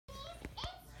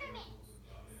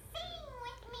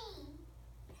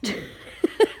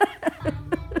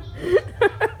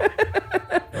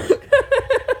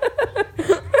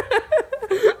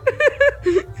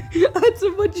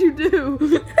Hudson, what'd you do?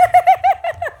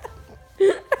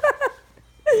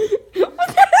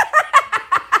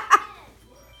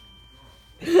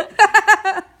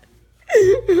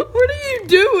 What are you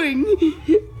doing?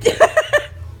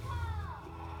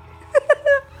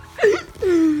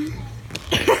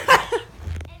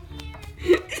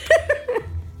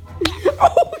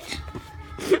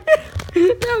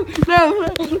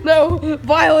 No,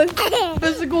 violence,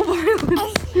 physical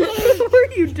violence. What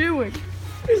are you doing?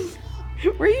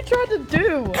 What are you trying to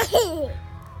do?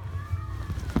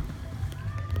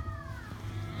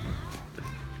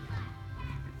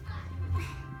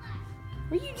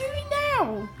 What are you doing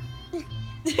now?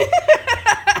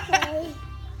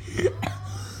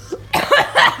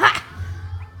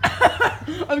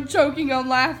 I'm choking on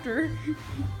laughter.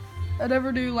 I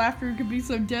never knew laughter could be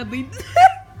so deadly.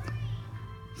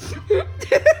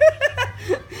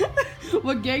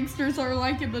 What gangsters are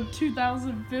like in the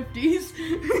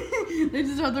 2050s. They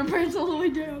just have their pants all the way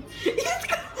down.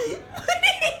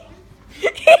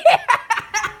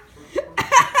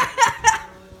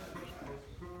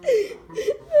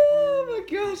 Oh my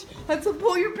gosh. Hudson,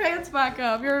 pull your pants back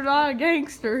up. You're not a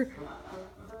gangster.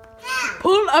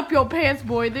 Pull up your pants,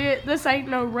 boy. This ain't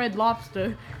no Red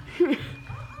Lobster.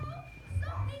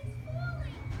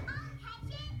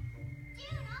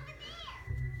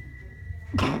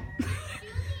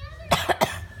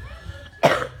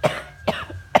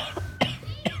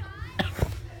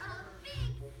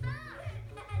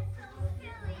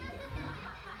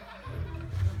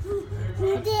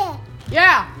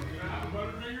 Yeah.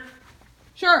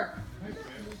 Sure.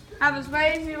 Have as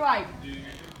many as you like.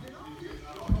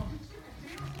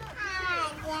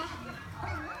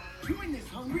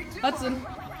 Hudson.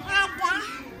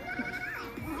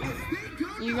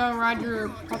 You gonna ride your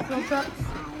popcorn truck?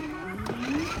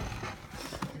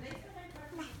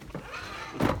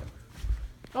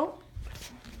 Oh.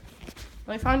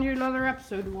 I found you another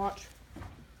episode to watch.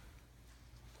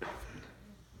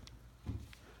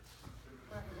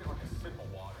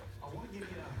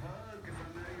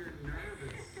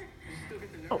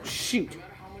 Oh, shoot.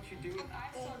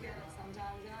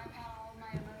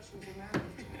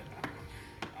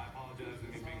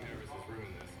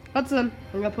 Hudson,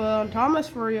 I'm gonna put on Thomas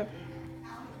for you.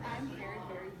 I'm very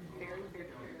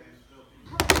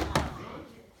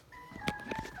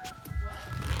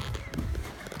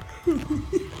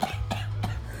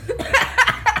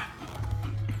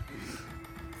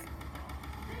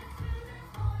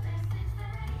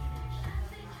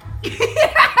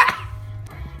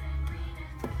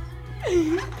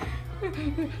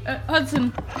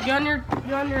Hudson, get on your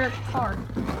car.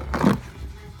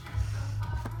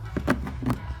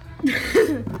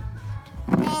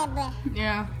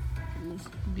 Yeah,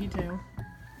 detail.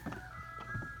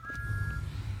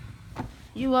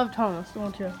 You love Thomas,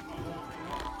 don't you?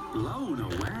 Blown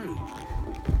away.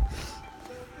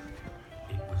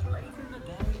 It was late in the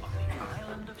day on the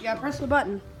island of Yeah, press the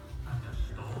button.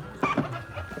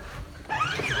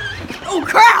 Oh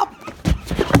crap!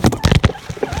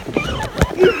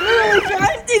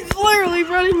 He's literally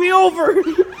running me over.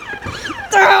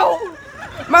 Ow!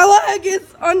 My leg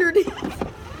is underneath.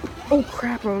 Oh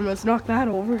crap, I almost knocked that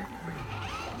over.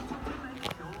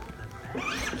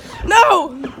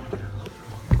 No!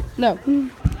 No. He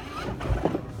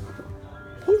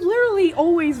literally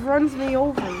always runs me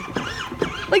over.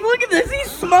 Like, look at this,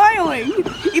 he's smiling.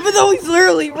 Even though he's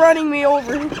literally running me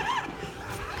over.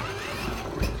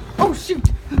 Oh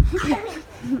shoot.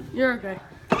 You're okay.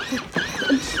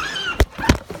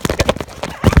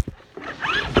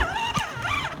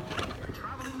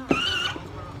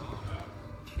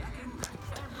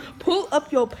 Pull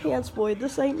up your pants, boy.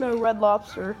 This ain't no Red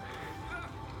Lobster.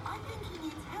 I think he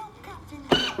needs help, Captain.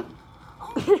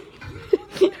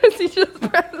 Yes, he just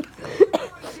pressed.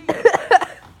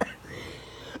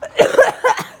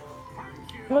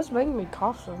 What's making me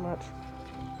cough so much?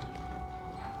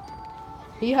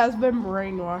 He has been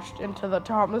brainwashed into the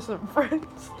Thomas and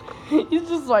Friends. He's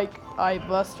just like, I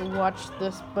must watch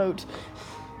this boat.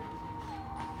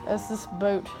 As this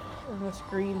boat and this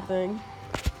green thing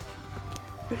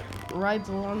rides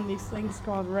along these things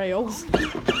called rails.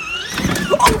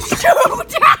 Oh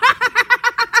shoot!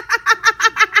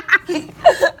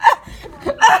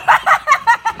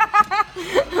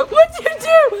 What'd you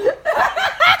do?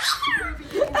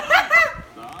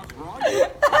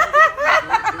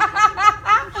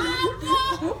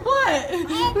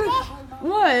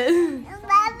 What?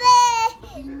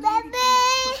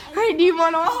 Hey, do you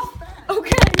want off?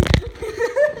 Okay.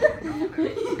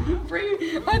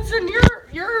 Hudson,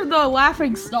 you're the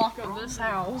laughing stock of this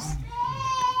house.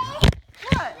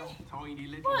 What?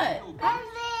 What?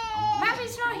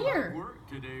 Happy's not here. Work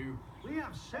to do. We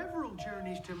have several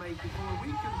journeys to make before we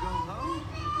can go home.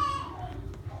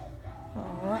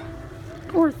 Aw,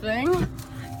 poor thing.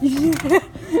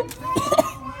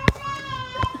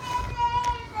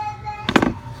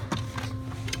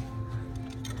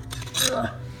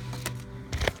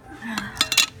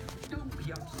 Don't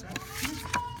be upset.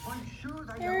 I'm sure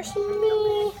they There's don't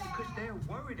me. because they're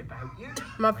worried about you.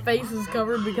 My face is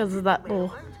covered because of that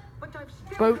little But I've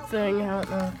still boat thing out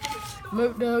in the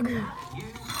moat dug. you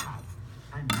have.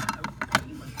 And now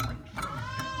we must make sure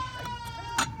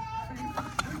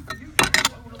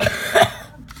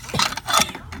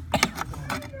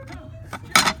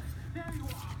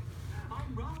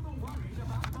I'm rather worried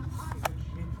about the pirate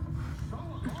ship. So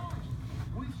am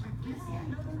I. We should give it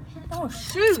another check. Oh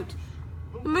shoot!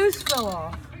 The moose fell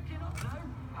off. Pick it up now,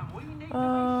 and we need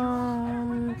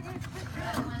to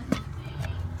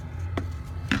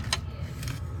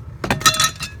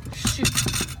Shoot.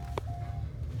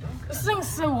 This thing's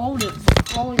so old it's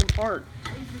falling apart.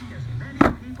 taking as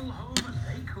many people home as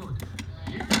they could.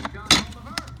 Yes, John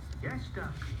Oliver. Yes,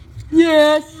 Doc.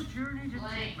 Yes. Journey to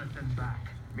Titmuth and back.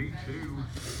 Me too.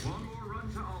 One more run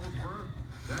to Aldworth.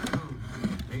 Then home.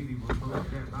 Maybe we'll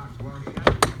both get back to our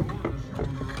shack before the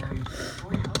storm arrives.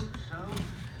 We hope so.